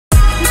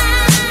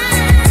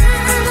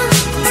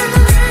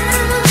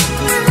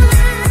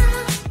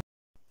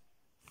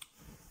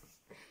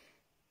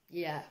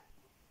yeah,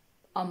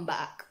 I'm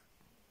back.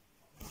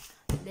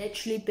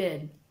 Literally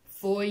been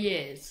 4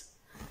 years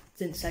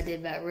since I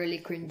did that really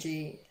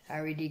cringy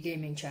Harry D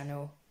Gaming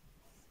channel.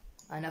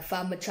 And I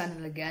found my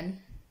channel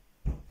again.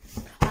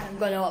 I'm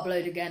going to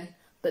upload again,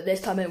 but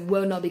this time it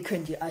will not be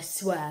cringy, I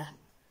swear.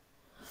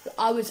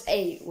 I was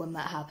 8 when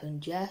that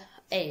happened, yeah?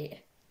 8.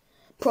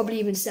 Probably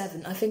even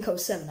 7. I think I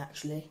was 7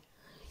 actually.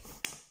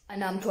 And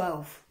now I'm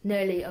 12.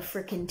 Nearly a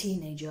freaking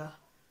teenager.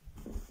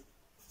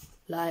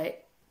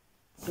 Like,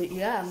 but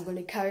yeah, I'm going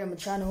to carry on my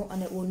channel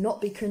and it will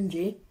not be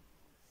cringy.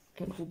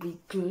 It will be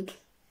good,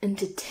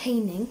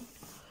 entertaining.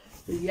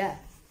 But yeah,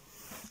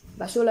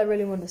 that's all I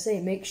really want to say.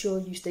 Make sure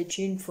you stay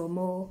tuned for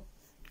more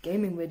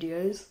gaming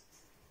videos.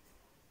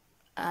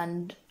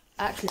 And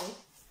actually,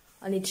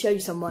 I need to show you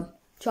someone.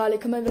 Charlie,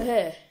 come over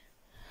here.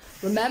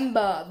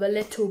 Remember the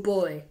little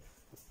boy,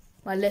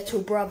 my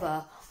little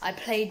brother I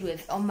played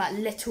with on that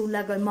little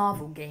Lego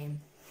Marvel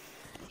game?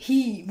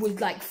 He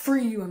was like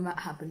 3 when that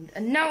happened,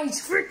 and now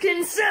he's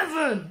freaking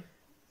 7!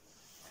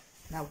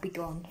 Now be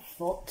gone,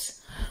 thought.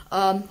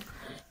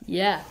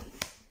 Yeah,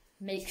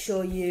 make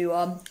sure you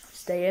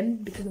stay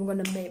in, because I'm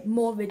going to make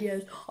more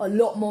videos, a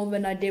lot more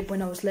than I did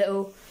when I was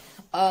little.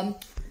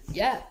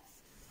 Yeah,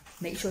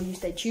 make sure you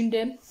stay tuned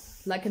in,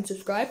 like and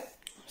subscribe.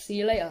 See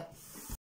you later.